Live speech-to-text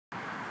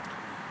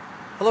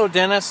Hello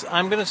Dennis,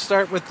 I'm going to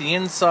start with the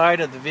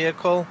inside of the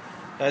vehicle.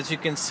 As you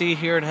can see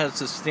here, it has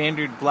the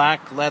standard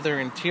black leather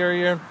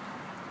interior.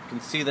 You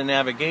can see the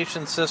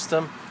navigation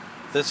system.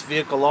 This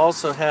vehicle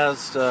also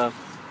has the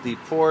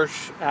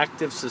Porsche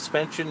active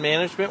suspension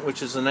management,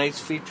 which is a nice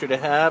feature to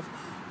have.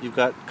 You've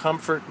got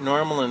comfort,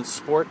 normal, and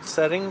sport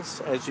settings,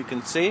 as you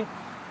can see.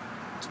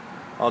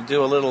 I'll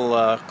do a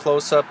little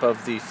close-up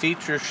of the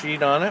feature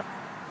sheet on it.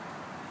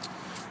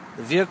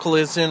 The vehicle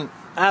is in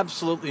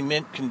absolutely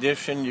mint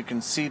condition. You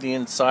can see the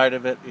inside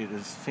of it. It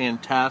is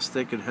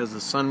fantastic. It has a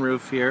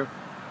sunroof here.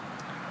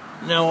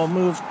 Now I'll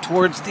move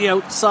towards the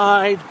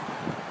outside.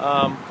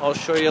 I'll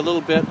show you a little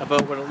bit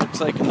about what it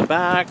looks like in the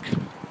back.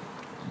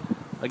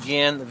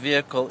 Again, the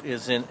vehicle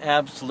is in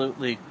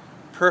absolutely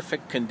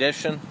perfect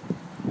condition.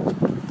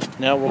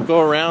 Now we'll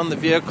go around the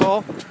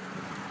vehicle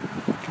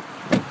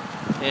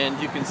and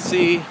you can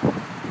see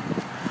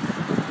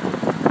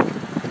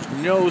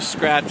no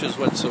scratches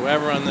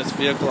whatsoever on this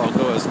vehicle. I'll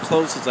go as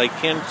close as I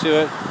can to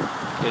it.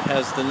 It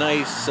has the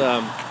nice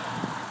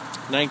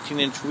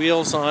 19-inch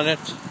wheels on it.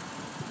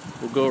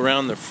 We'll go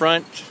around the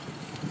front.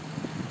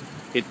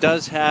 It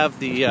does have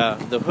the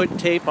hood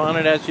tape on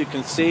it, as you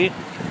can see.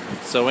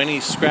 So any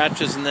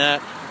scratches in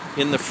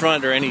the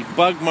front or any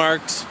bug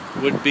marks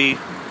would be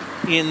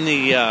in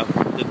the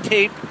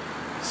tape,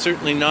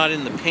 certainly not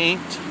in the paint.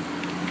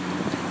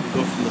 We'll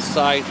go from the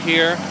side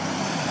here.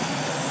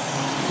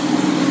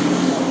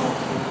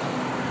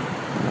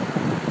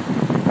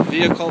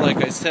 The vehicle,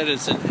 like I said,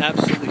 is in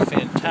absolutely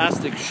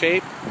fantastic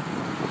shape.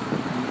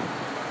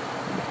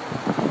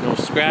 No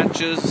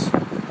scratches.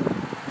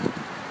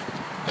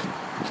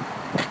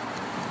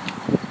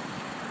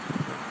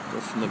 Go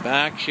from the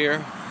back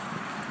here.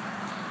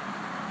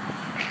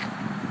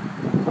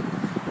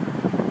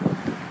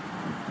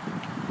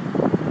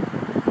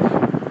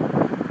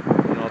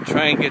 And I'll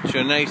try and get you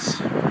a nice,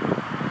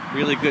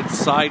 really good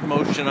side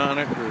motion on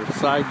it, or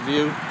side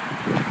view.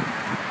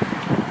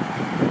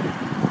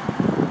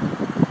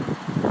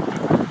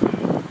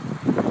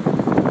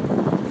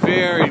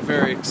 Very,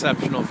 very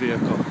exceptional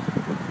vehicle.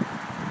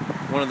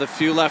 One of the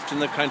few left in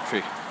the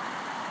country.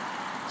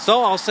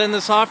 So I'll send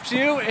this off to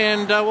you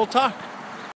and we'll talk.